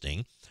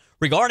interesting.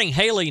 Regarding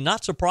Haley,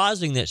 not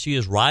surprising that she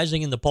is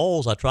rising in the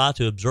polls. I try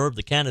to observe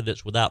the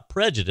candidates without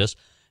prejudice,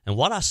 and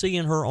what I see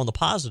in her on the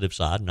positive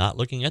side, not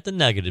looking at the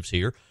negatives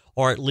here,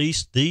 are at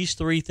least these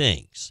 3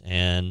 things.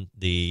 And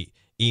the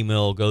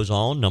email goes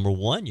on. Number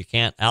 1, you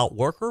can't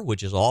outwork her,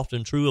 which is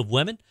often true of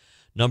women.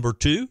 Number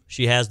 2,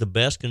 she has the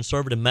best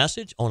conservative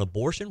message on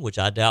abortion, which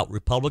I doubt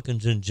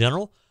Republicans in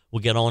general will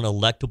get on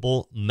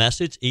electable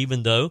message,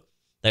 even though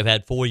they've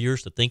had 4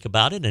 years to think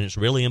about it, and it's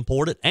really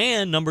important.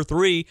 And number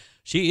 3,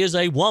 she is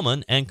a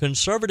woman, and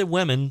conservative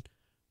women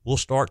will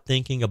start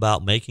thinking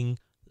about making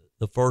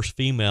the first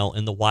female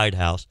in the White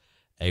House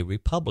a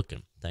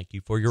Republican. Thank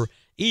you for your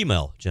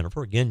email,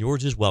 Jennifer. Again,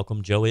 yours is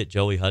welcome, Joey at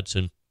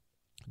joeyhudson.com.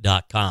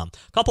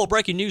 A couple of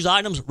breaking news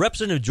items.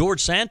 Representative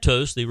George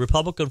Santos, the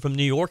Republican from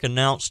New York,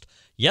 announced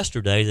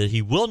yesterday that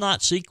he will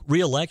not seek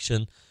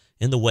re-election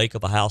in the wake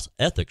of a House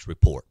ethics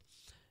report.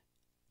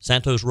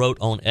 Santos wrote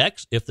on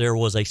X, if there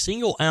was a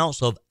single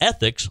ounce of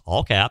ethics,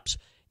 all caps,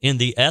 in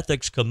the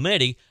ethics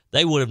committee,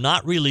 they would have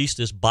not released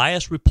this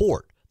biased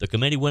report. The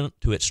committee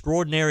went to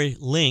extraordinary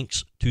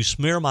lengths to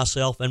smear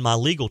myself and my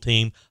legal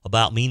team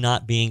about me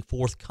not being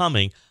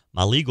forthcoming.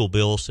 My legal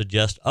bills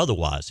suggest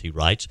otherwise, he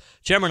writes.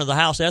 Chairman of the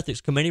House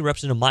Ethics Committee,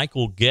 Representative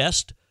Michael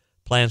Guest,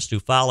 plans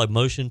to file a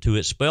motion to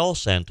expel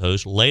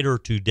Santos later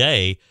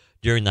today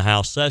during the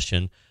House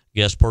session,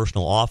 Guest's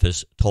personal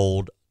office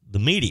told the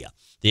media.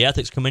 The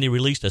Ethics Committee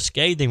released a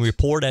scathing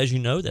report, as you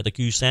know, that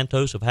accused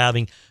Santos of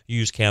having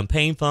used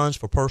campaign funds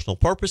for personal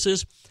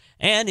purposes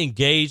and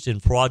engaged in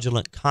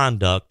fraudulent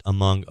conduct,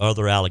 among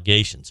other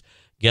allegations.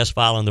 Guests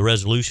filing the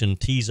resolution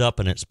tees up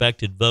an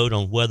expected vote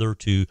on whether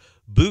to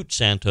boot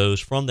Santos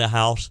from the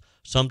House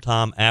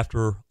sometime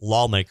after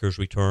lawmakers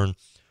return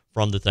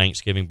from the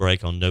Thanksgiving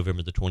break on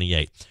November the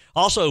 28th.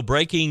 Also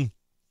breaking,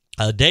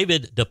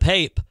 David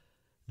DePape,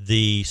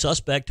 the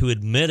suspect who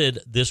admitted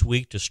this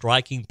week to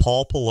striking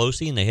Paul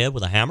Pelosi in the head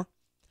with a hammer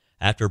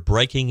after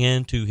breaking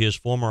into his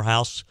former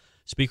House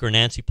Speaker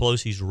Nancy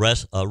Pelosi's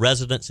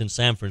residence in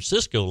San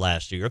Francisco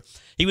last year.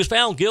 He was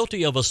found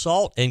guilty of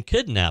assault and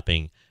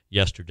kidnapping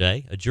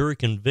yesterday. A jury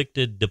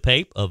convicted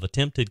DePape of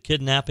attempted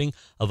kidnapping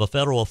of a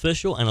federal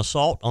official and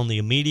assault on the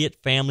immediate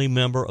family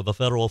member of a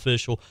federal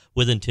official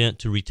with intent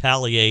to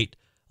retaliate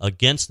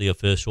against the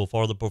official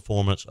for the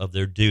performance of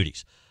their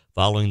duties.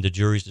 Following the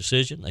jury's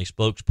decision, a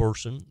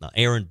spokesperson,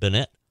 Aaron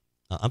Bennett,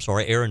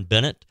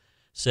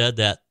 said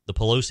that the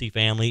Pelosi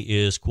family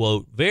is,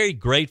 quote, very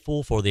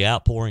grateful for the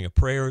outpouring of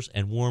prayers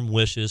and warm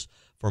wishes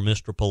for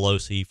Mr.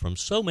 Pelosi from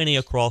so many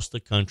across the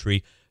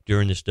country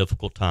during this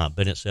difficult time.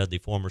 Bennett said the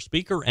former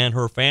speaker and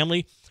her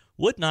family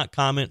would not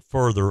comment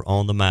further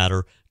on the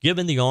matter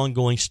given the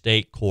ongoing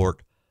state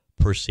court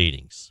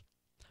proceedings.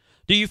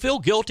 Do you feel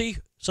guilty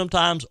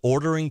sometimes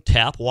ordering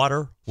tap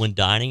water when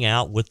dining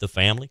out with the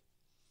family?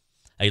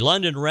 A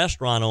London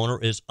restaurant owner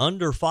is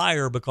under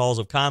fire because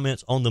of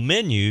comments on the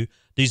menu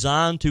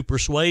designed to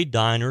persuade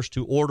diners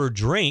to order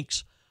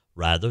drinks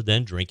rather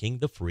than drinking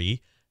the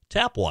free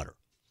tap water.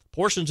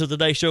 Portions of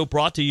today's show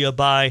brought to you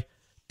by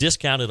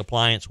Discounted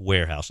Appliance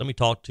Warehouse. Let me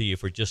talk to you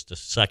for just a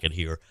second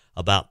here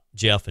about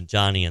Jeff and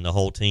Johnny and the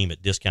whole team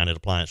at Discounted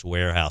Appliance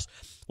Warehouse.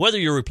 Whether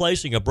you're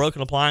replacing a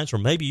broken appliance or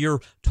maybe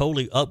you're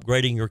totally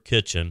upgrading your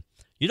kitchen,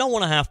 you don't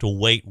want to have to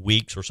wait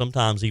weeks or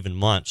sometimes even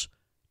months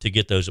to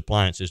get those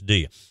appliances, do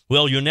you?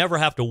 Well, you'll never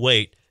have to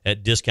wait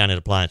at Discounted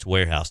Appliance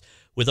Warehouse.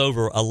 With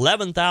over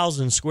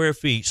 11,000 square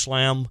feet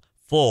slam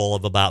full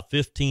of about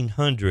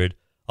 1,500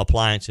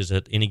 appliances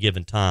at any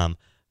given time,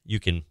 you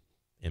can,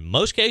 in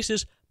most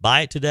cases,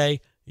 buy it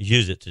today,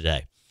 use it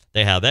today.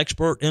 They have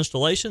expert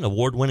installation,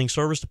 award-winning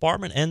service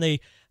department, and they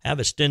have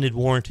extended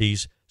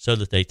warranties so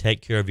that they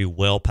take care of you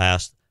well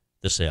past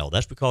the sale.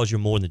 That's because you're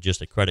more than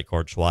just a credit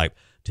card swipe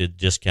to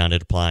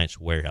Discounted Appliance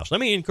Warehouse. Let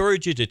me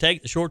encourage you to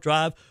take the short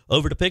drive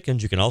over to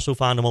Pickens. You can also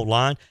find them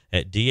online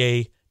at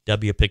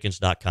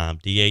dawpickens.com,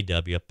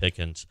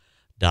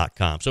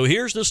 dawpickens.com. So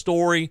here's the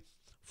story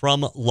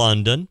from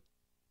London,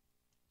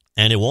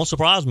 and it won't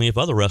surprise me if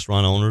other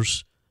restaurant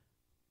owners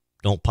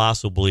don't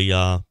possibly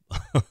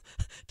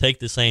take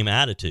the same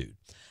attitude.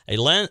 A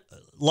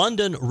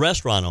London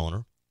restaurant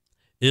owner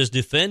is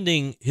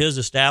defending his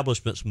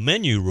establishment's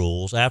menu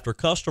rules after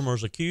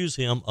customers accuse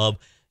him of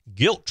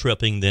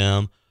guilt-tripping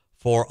them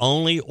for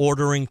only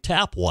ordering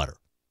tap water.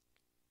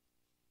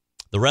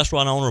 The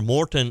restaurant owner,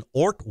 Morton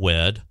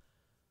Ortwed,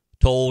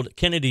 told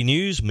Kennedy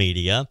News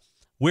Media,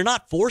 "We're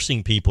not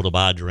forcing people to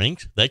buy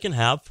drinks. They can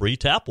have free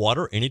tap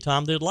water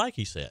anytime they'd like,"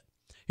 he said.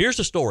 Here's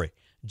the story.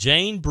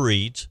 Jane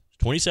Breeds,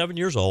 27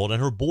 years old,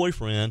 and her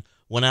boyfriend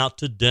went out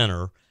to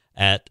dinner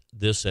at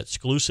this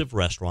exclusive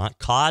restaurant,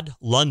 Cod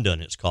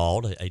London it's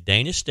called, a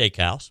Danish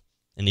steakhouse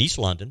in East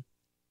London.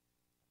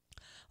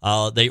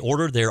 They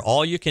ordered their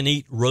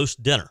all-you-can-eat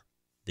roast dinner.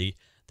 The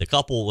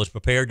couple was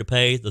prepared to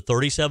pay the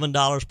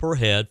 $37 per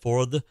head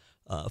for the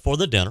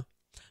dinner,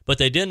 but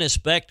they didn't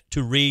expect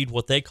to read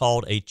what they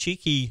called a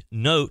cheeky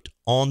note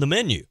on the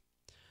menu.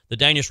 The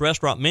Danish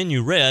restaurant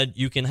menu read,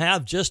 "You can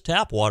have just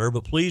tap water,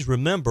 but please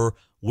remember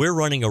we're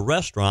running a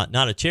restaurant,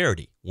 not a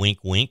charity. Wink,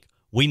 wink.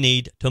 We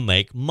need to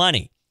make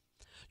money."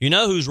 You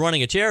know who's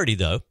running a charity,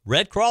 though?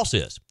 Red Cross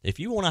is.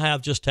 If you want to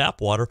have just tap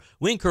water,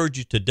 we encourage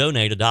you to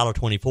donate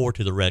 $1.24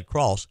 to the Red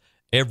Cross.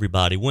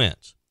 Everybody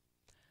wins.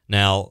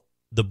 Now,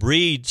 the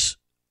Breeds,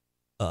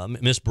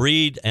 Miss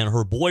Breed and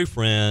her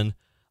boyfriend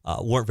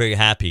weren't very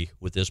happy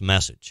with this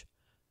message.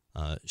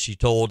 She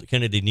told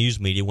Kennedy News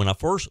Media, "When I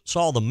first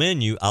saw the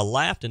menu, I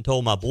laughed and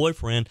told my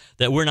boyfriend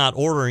that we're not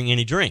ordering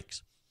any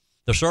drinks.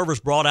 The servers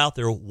brought out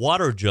their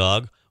water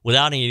jug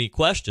without any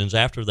questions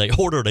after they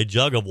ordered a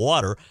jug of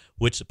water,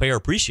 which the pair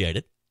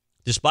appreciated.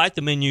 Despite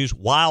the menu's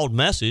wild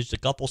message, the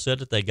couple said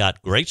that they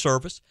got great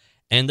service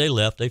and they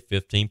left a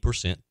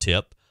 15%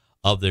 tip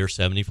of their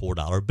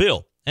 $74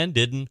 bill and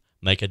didn't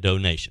make a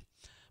donation.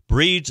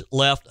 Breeds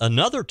left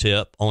another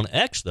tip on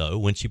X, though,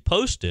 when she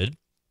posted,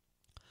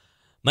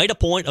 made a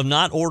point of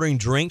not ordering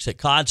drinks at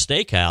Cod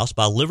Steakhouse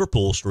by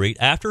Liverpool Street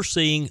after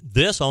seeing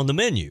this on the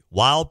menu.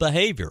 Wild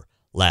behavior,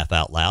 laugh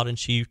out loud, and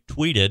she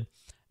tweeted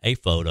a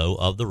photo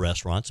of the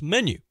restaurant's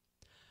menu.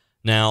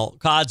 Now,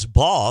 Cod's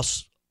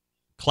boss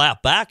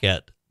clapped back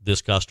at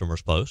this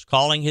customer's post,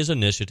 calling his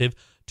initiative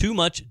too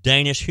much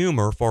Danish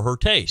humor for her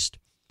taste.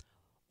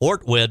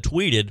 Ortwed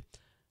tweeted,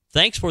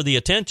 "Thanks for the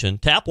attention.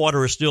 Tap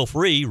water is still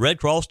free. Red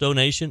Cross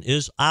donation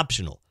is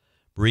optional."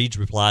 Breeds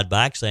replied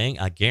back saying,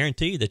 "I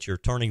guarantee that you're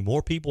turning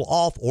more people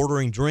off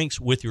ordering drinks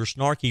with your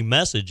snarky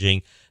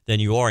messaging than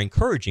you are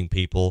encouraging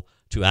people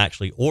to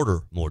actually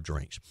order more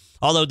drinks."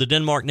 Although the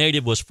Denmark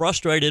native was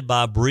frustrated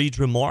by Breed's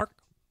remark,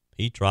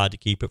 he tried to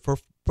keep it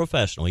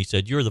professional. He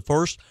said, "You're the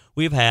first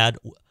we've had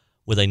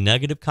with a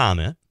negative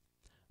comment,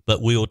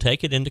 but we will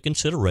take it into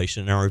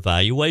consideration in our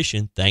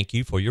evaluation. Thank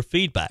you for your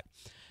feedback."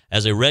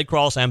 As a Red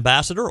Cross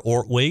ambassador,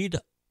 Ortwed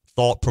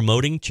thought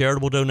promoting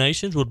charitable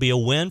donations would be a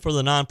win for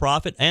the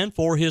nonprofit and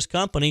for his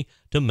company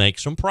to make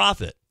some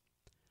profit.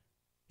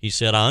 He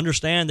said, "I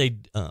understand they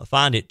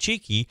find it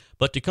cheeky,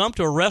 but to come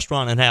to a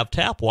restaurant and have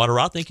tap water,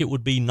 I think it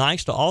would be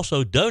nice to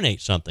also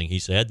donate something." He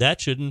said,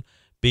 "That shouldn't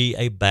be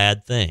a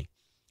bad thing."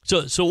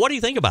 So what do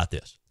you think about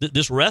this?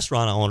 This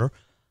restaurant owner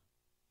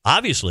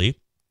obviously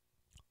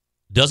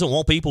doesn't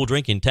want people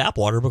drinking tap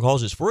water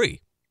because it's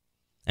free.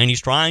 And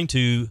he's trying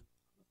to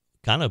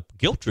kind of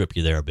guilt trip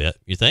you there a bit,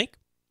 you think?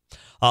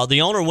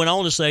 The owner went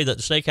on to say that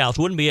the steakhouse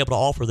wouldn't be able to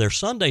offer their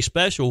Sunday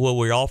special where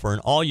we're offering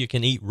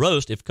all-you-can-eat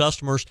roast if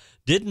customers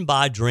didn't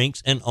buy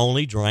drinks and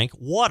only drank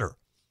water.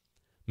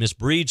 Miss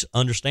Breeds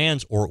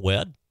understands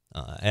Ortwed,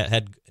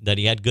 that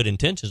he had good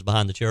intentions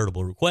behind the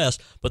charitable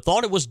request, but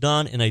thought it was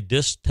done in a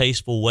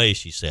distasteful way,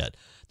 she said.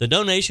 "The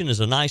donation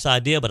is a nice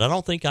idea, but I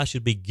don't think I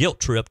should be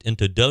guilt-tripped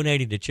into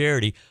donating to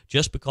charity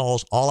just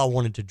because all I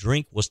wanted to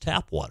drink was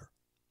tap water."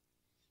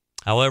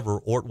 However,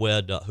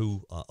 Ortwed,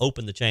 who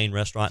opened the chain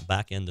restaurant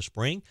back in the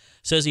spring,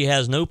 says he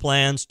has no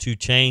plans to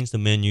change the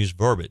menu's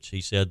verbiage.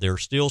 He said, "There are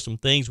still some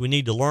things we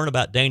need to learn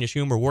about Danish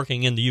humor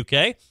working in the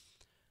UK,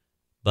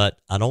 but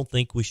I don't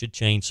think we should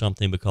change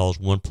something because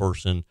one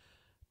person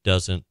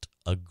doesn't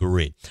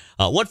agree."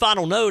 One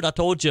final note, I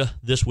told you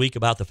this week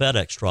about the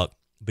FedEx truck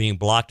being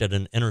blocked at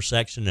an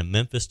intersection in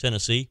Memphis,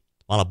 Tennessee,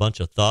 while a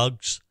bunch of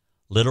thugs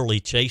literally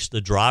chased the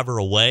driver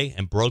away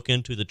and broke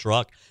into the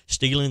truck,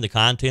 stealing the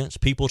contents,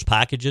 people's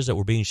packages that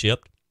were being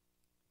shipped.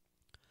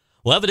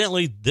 Well,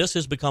 evidently, this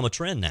has become a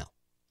trend now.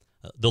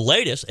 The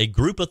latest, a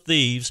group of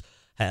thieves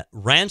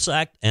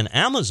ransacked an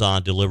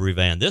Amazon delivery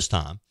van this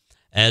time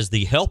as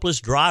the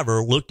helpless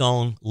driver looked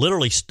on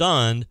literally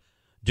stunned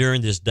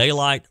during this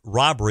daylight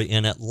robbery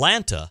in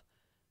Atlanta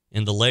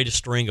in the latest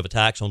string of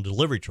attacks on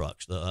delivery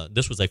trucks.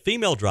 This was a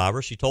female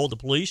driver. She told the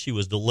police she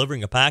was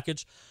delivering a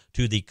package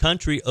to the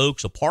Country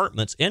Oaks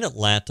Apartments in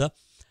Atlanta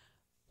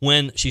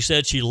when she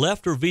said she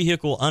left her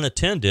vehicle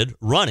unattended,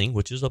 running,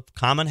 which is a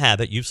common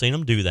habit. You've seen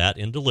them do that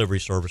in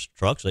delivery service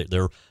trucks.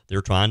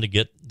 They're trying to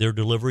get their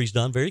deliveries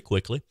done very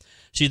quickly.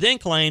 She then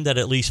claimed that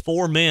at least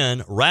 4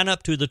 men ran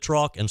up to the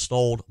truck and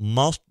stole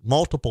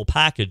multiple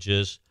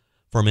packages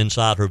from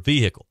inside her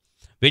vehicle.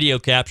 Video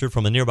captured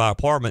from a nearby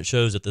apartment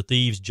shows that the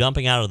thieves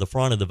jumping out of the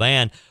front of the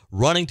van,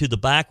 running to the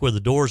back where the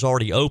door's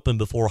already open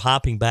before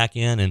hopping back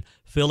in and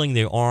filling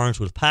their arms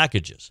with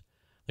packages.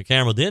 The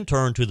camera then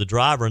turned to the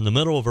driver in the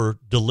middle of her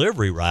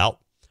delivery route,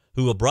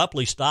 who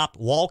abruptly stopped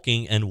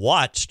walking and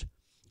watched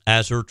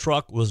as her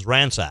truck was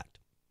ransacked.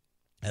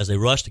 As they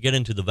rushed to get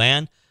into the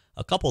van,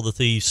 a couple of the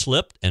thieves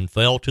slipped and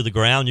fell to the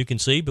ground, you can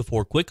see,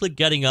 before quickly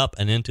getting up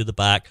and into the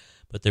back,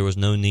 but there was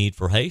no need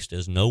for haste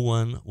as no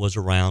one was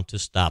around to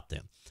stop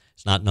them.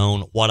 It's not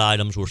known what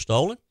items were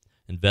stolen.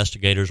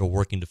 Investigators are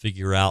working to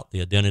figure out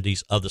the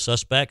identities of the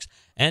suspects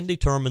and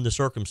determine the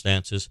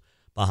circumstances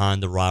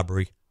behind the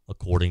robbery,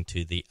 according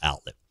to the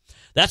outlet.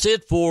 That's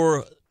it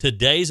for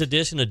today's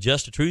edition of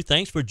Just the Truth.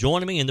 Thanks for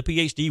joining me in the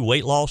PhD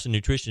Weight Loss and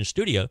Nutrition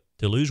Studio.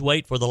 To lose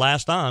weight for the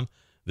last time,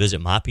 visit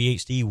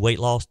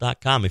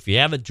myphdweightloss.com. If you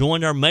haven't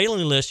joined our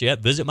mailing list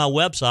yet, visit my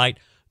website,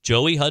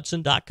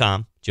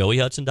 joeyhudson.com,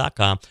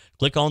 joeyhudson.com.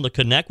 Click on the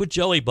Connect with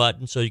Joey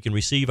button so you can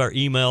receive our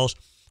emails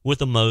with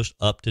the most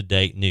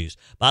up-to-date news.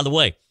 By the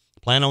way,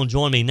 plan on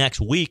joining me next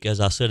week as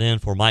I sit in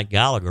for Mike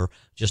Gallagher.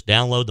 Just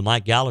download the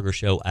Mike Gallagher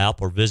Show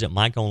app or visit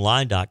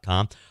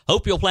mikeonline.com.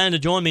 Hope you'll plan to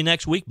join me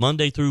next week,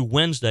 Monday through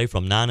Wednesday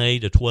from 9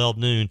 a.m. to 12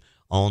 noon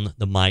on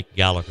the Mike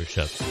Gallagher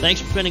Show. Thanks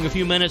for spending a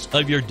few minutes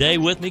of your day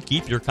with me.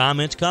 Keep your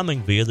comments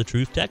coming via the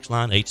Truth text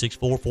line,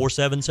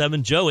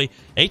 864-477-JOEY,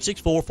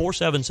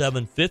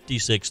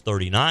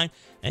 864-477-5639,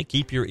 and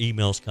keep your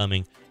emails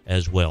coming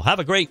as well. Have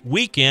a great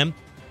weekend.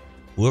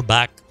 We're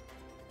back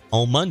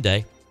on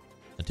Monday.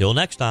 Until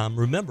next time,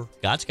 remember,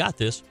 God's got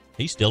this.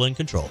 He's still in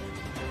control.